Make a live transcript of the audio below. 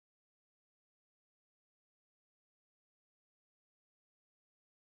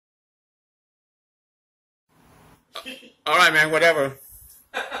All right, man, whatever.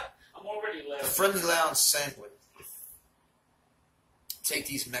 I'm already laughing. The Friendly Lounge sandwich. Take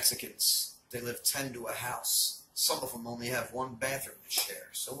these Mexicans. They live 10 to a house. Some of them only have one bathroom to share.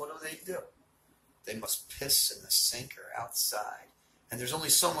 So what do? They must piss in the sink or outside. And there's only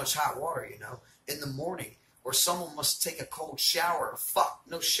so much hot water, you know, in the morning. Or someone must take a cold shower. Fuck,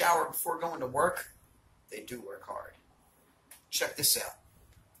 no shower before going to work. They do work hard. Check this out.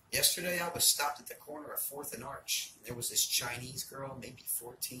 Yesterday I was stopped at the corner of 4th and Arch. There was this Chinese girl, maybe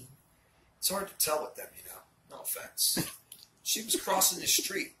 14. It's hard to tell with them, you know. No offense. She was crossing the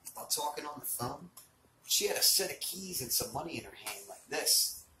street while talking on the phone. She had a set of keys and some money in her hand like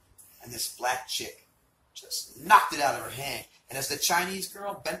this. And this black chick just knocked it out of her hand. And as the Chinese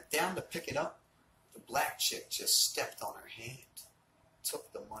girl bent down to pick it up, the black chick just stepped on her hand,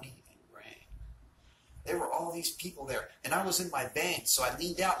 took the money, and ran. There were all these people there, and I was in my van, so I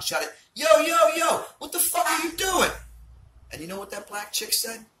leaned out and shouted, "Yo, yo, yo, what the fuck are you doing?" And you know what that black chick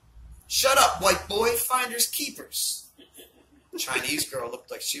said? "Shut up, white boy, finders keepers." The Chinese girl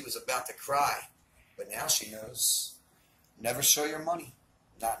looked like she was about to cry, but now she knows. Never show your money.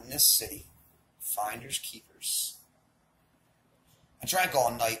 Not in this city. Finders keepers. I drank all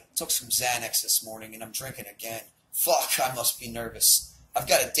night, took some Xanax this morning, and I'm drinking again. Fuck, I must be nervous. I've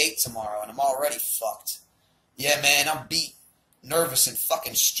got a date tomorrow, and I'm already fucked. Yeah, man, I'm beat, nervous, and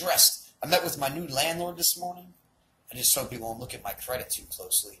fucking stressed. I met with my new landlord this morning. I just hope he won't look at my credit too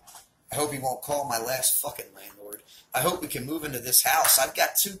closely. I hope he won't call my last fucking landlord. I hope we can move into this house. I've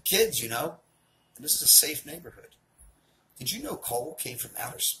got 2 kids, you know, and this is a safe neighborhood. Did you know coal came from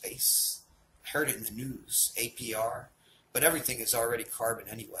outer space? I heard it in the news, APR. But everything is already carbon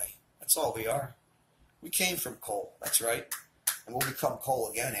anyway. That's all we are. We came from coal, that's right. And we'll become coal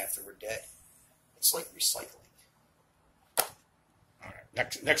again after we're dead. It's like recycling. All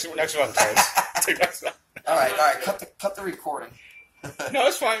right, next one, Terrence. Take next one. All right. Cut the recording. No,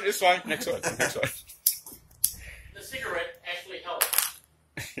 it's fine. Next one. The cigarette actually helps.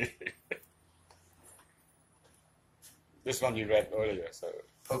 This one you read earlier, so.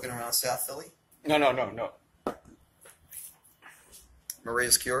 Poking around South Philly. No.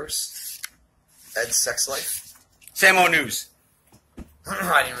 Maria's Cures. Ed's Sex Life. Same old news.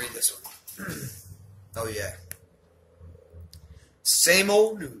 I didn't read this one. Oh, yeah. Same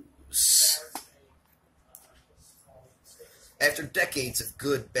old news. After decades of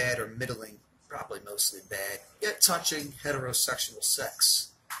good, bad, or middling, probably mostly bad, yet touching heterosexual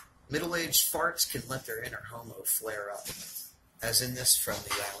sex, middle-aged farts can let their inner homo flare up, as in this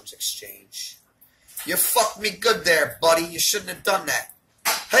friendly lounge exchange. "You fucked me good there, buddy. You shouldn't have done that."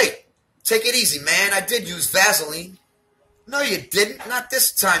 "Hey, take it easy, man. I did use Vaseline." "No, you didn't. Not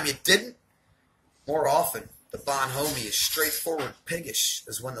this time you didn't." More often, the bonhomie is straightforward piggish,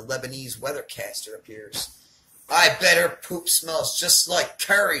 as when the Lebanese weathercaster appears. "I bet her poop smells just like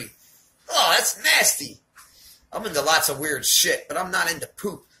curry." "Oh, that's nasty." "I'm into lots of weird shit, but I'm not into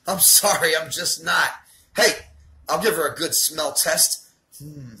poop. I'm sorry, I'm just not." "Hey, I'll give her a good smell test."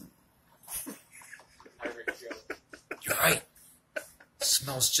 "You're right.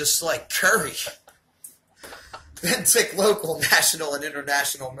 Smells just like curry." Then take local, national, and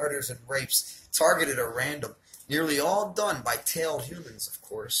international murders and rapes, targeted at random, nearly all done by tailed humans, of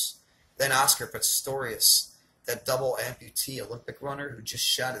course. Then Oscar Pistorius, that double amputee Olympic runner who just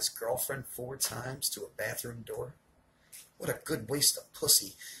shot his girlfriend 4 times to a bathroom door. What a good waste of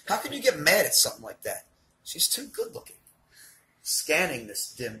pussy. How can you get mad at something like that? She's too good looking. Scanning this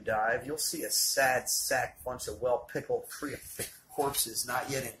dim dive, you'll see a sad sack bunch of well-pickled corpses not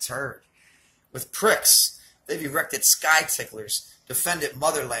yet interred. With pricks, they've erected sky ticklers, defended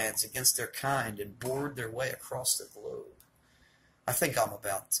motherlands against their kind, and bored their way across the globe. I think I'm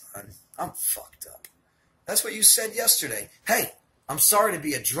about done. I'm fucked up. That's what you said yesterday. Hey, I'm sorry to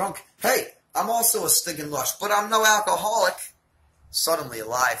be a drunk. Hey, I'm also a stinking lush, but I'm no alcoholic. Suddenly a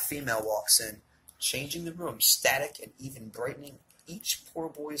live female walks in, changing the room static and even brightening each poor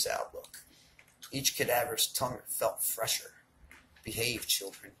boy's outlook. Each cadaver's tongue felt fresher. Behave,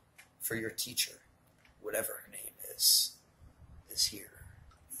 children, for your teacher, whatever her name is here.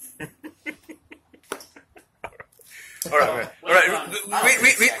 All right.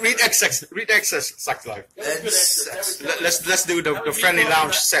 Read X Sex Life. Let's do the friendly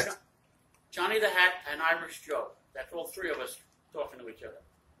lounge set. Johnny the Hat and Irish Joe. That's all 3 of us talking to each other.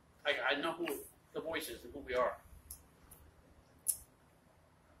 I know who the voices and who we are.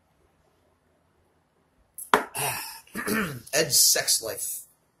 Ed's Sex Life.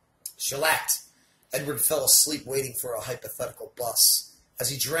 Shellacked. Edward fell asleep waiting for a hypothetical bus. As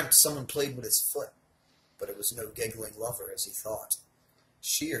he dreamt, someone played with his foot. But it was no giggling lover, as he thought.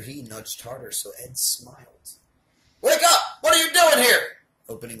 She or he nudged harder, so Ed smiled. Wake up! What are you doing here?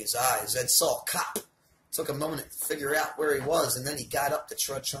 Opening his eyes, Ed saw a cop. Took a moment to figure out where he was, and then he got up to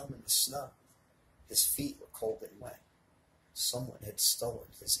trudge home in the snow. His feet were cold and wet. Someone had stolen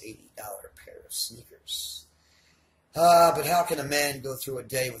his $80 pair of sneakers. But how can a man go through a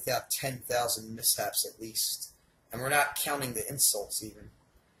day without 10,000 mishaps at least? And we're not counting the insults even.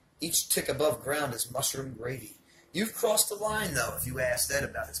 Each tick above ground is mushroom gravy. You've crossed the line, though, if you asked Ed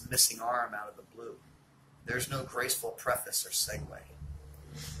about his missing arm out of the blue. There's no graceful preface or segue.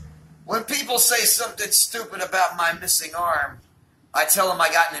 When people say something stupid about my missing arm, I tell them I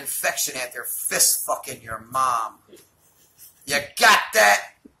got an infection after fist fucking your mom. You got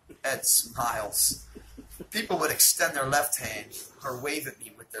that? Ed smiles. People would extend their left hand or wave at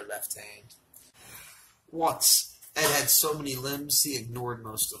me with their left hand. Once, Ed had so many limbs he ignored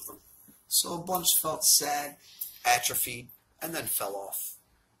most of them. So a bunch felt sad, atrophied, and then fell off.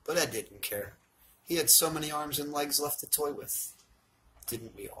 But Ed didn't care. He had so many arms and legs left to toy with.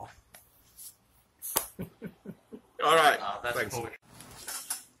 Didn't we all? All right. That's Thanks. cool.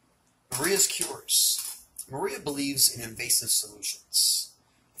 Maria's cures. Maria believes in invasive solutions.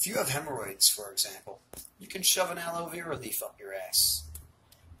 If you have hemorrhoids, for example, you can shove an aloe vera leaf up your ass.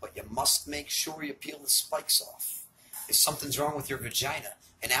 But you must make sure you peel the spikes off. If something's wrong with your vagina,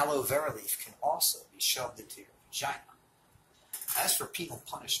 an aloe vera leaf can also be shoved into your vagina. As for penal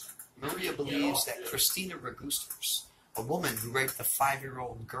punishment, Maria believes that Christina Regusters, a woman who raped a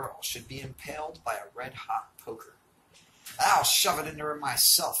 5-year-old girl, should be impaled by a red-hot poker. I'll shove it into her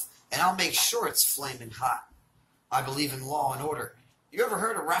myself, and I'll make sure it's flaming hot. I believe in law and order. You ever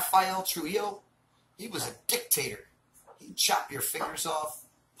heard of Rafael Trujillo? He was a dictator. He'd chop your fingers off,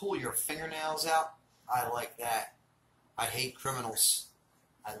 pull your fingernails out. I like that. I hate criminals.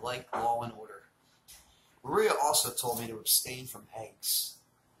 I like law and order. Maria also told me to abstain from eggs,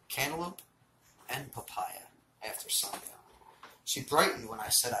 cantaloupe, and papaya after sundown. She brightened when I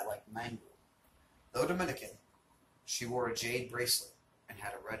said I liked mango. Though Dominican, she wore a jade bracelet and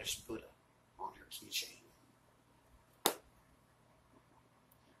had a reddish Buddha on her keychain.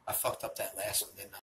 I fucked up that last one, didn't I?